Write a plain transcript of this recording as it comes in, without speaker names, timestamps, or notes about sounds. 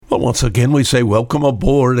Once again, we say welcome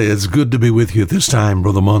aboard. It's good to be with you this time.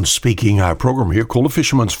 Brother Munn speaking. Our program here called A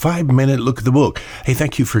Fisherman's 5-Minute Look at the Book. Hey,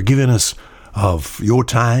 thank you for giving us of your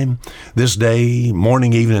time this day,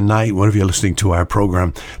 morning, evening, night, whenever you're listening to our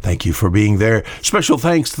program. Thank you for being there. Special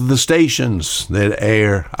thanks to the stations that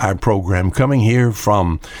air our program, coming here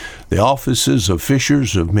from the offices of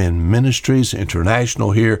Fishers of Men Ministries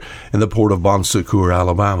International here in the port of Bon Secour,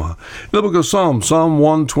 Alabama. In the book of Psalm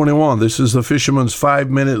 121, this is the Fisherman's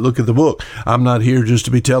 5-Minute Look at the Book. I'm not here just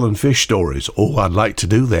to be telling fish stories. Oh, I'd like to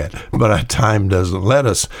do that, but our time doesn't let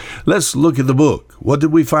us. Let's look at the book. What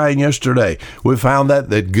did we find yesterday? We found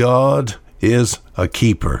that God is a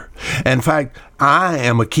keeper. In fact, I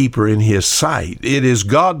am a keeper in his sight. It is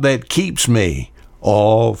God that keeps me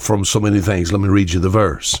all from so many things. Let me read you the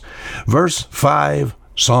verse. Verse 5,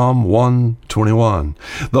 Psalm 121.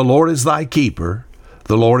 The Lord is thy keeper.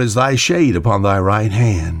 The Lord is thy shade upon thy right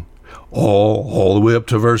hand. All the way up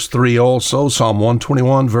to verse 3 also, Psalm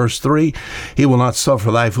 121, verse 3. He will not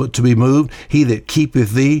suffer thy foot to be moved. He that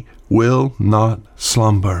keepeth thee will not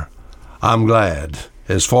slumber. I'm glad,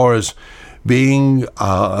 as far as being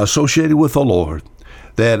associated with the Lord,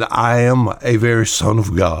 that I am a very son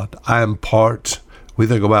of God. I am part. We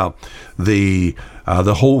think about the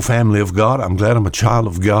whole family of God. I'm glad I'm a child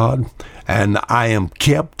of God, and I am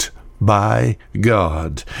kept by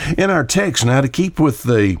God. In our text now, to keep with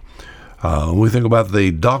we think about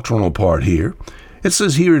the doctrinal part here. It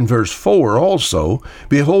says here in verse 4 also,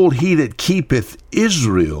 behold, he that keepeth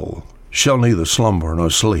Israel shall neither slumber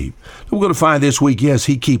nor sleep. We're going to find this week, yes,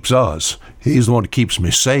 he keeps us. He's the one that keeps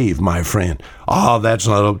me saved, my friend. That's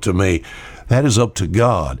not up to me. That is up to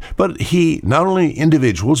God. But he, not only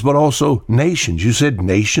individuals, but also nations. You said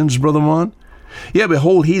nations, Brother Munn? Yeah,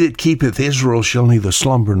 behold, he that keepeth Israel shall neither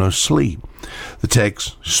slumber nor sleep. The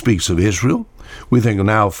text speaks of Israel. We think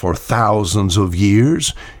now for thousands of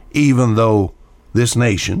years, even though this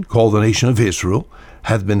nation, called the nation of Israel,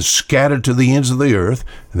 hath been scattered to the ends of the earth,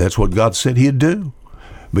 and that's what God said he'd do.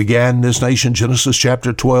 Began this nation, Genesis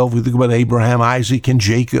chapter 12, we think about Abraham, Isaac, and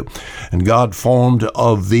Jacob, and God formed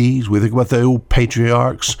of these. We think about the old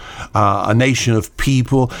patriarchs, a nation of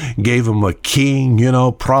people, gave them a king,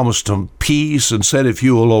 promised them peace, and said, if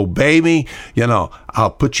you will obey me,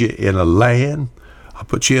 I'll put you in a land. I'll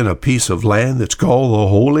put you in a piece of land that's called the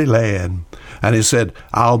Holy Land. And he said,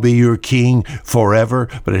 I'll be your king forever,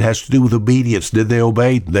 but it has to do with obedience. Did they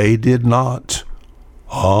obey? They did not.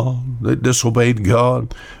 They disobeyed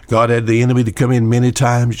God. God had the enemy to come in many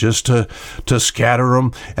times just to scatter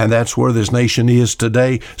them. And that's where this nation is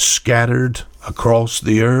today, scattered across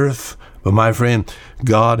the earth. But my friend,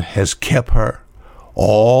 God has kept her.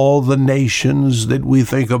 All the nations that we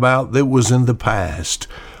think about that was in the past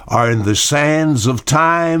are in the sands of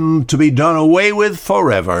time to be done away with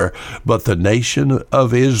forever. But the nation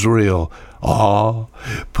of Israel,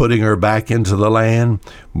 putting her back into the land,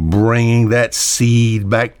 bringing that seed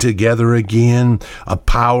back together again, a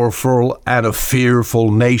powerful and a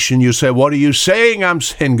fearful nation. You say, what are you saying? I'm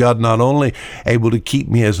saying God not only able to keep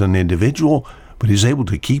me as an individual, but he's able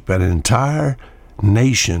to keep an entire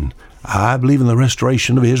nation. I believe in the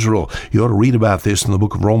restoration of Israel. You ought to read about this in the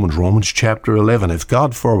book of Romans chapter 11. If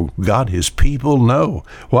God forgot his people, no.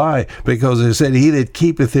 Why? Because it said, he that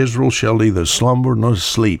keepeth Israel shall neither slumber nor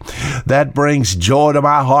sleep. That brings joy to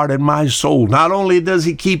my heart and my soul. Not only does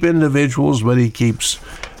he keep individuals, but he keeps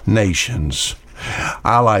nations.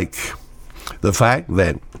 I like the fact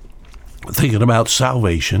that, thinking about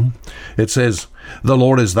salvation, it says, the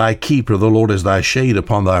Lord is thy keeper, the Lord is thy shade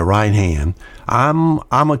upon thy right hand. I'm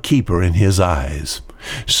a keeper in his eyes.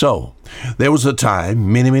 So, there was a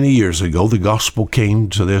time, many, many years ago, the gospel came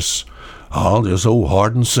to this old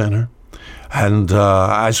hardened sinner. And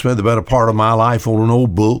I spent the better part of my life on an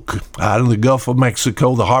old book out in the Gulf of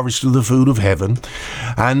Mexico, The Harvest of the Food of Heaven.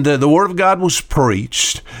 And the Word of God was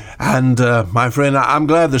preached. And my friend, I'm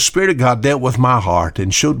glad the Spirit of God dealt with my heart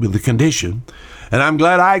and showed me the condition. And I'm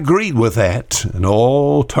glad I agreed with that and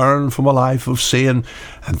turned from a life of sin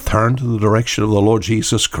and turned to the direction of the Lord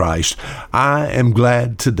Jesus Christ. I am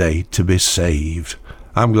glad today to be saved.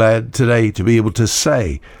 I'm glad today to be able to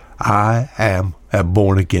say, I am a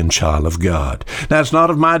born-again child of God. Now, it's not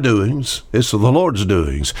of my doings. It's of the Lord's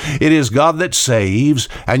doings. It is God that saves.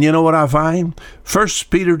 And you know what I find? 1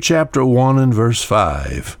 Peter chapter 1 and verse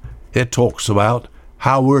 5. It talks about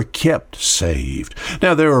how we're kept saved.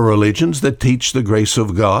 Now, there are religions that teach the grace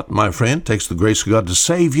of God, my friend. It takes the grace of God to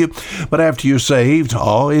save you. But after you're saved,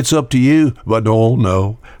 it's up to you. But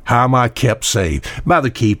no. How am I kept saved? By the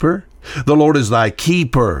keeper. The Lord is thy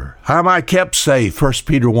keeper. How am I kept safe? 1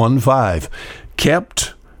 Peter 1:5.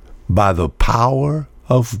 Kept by the power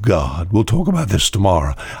of God. We'll talk about this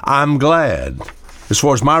tomorrow. I'm glad, as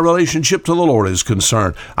far as my relationship to the Lord is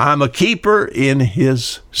concerned, I'm a keeper in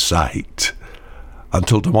His sight.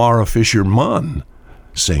 Until tomorrow, fisherman,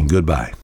 saying goodbye.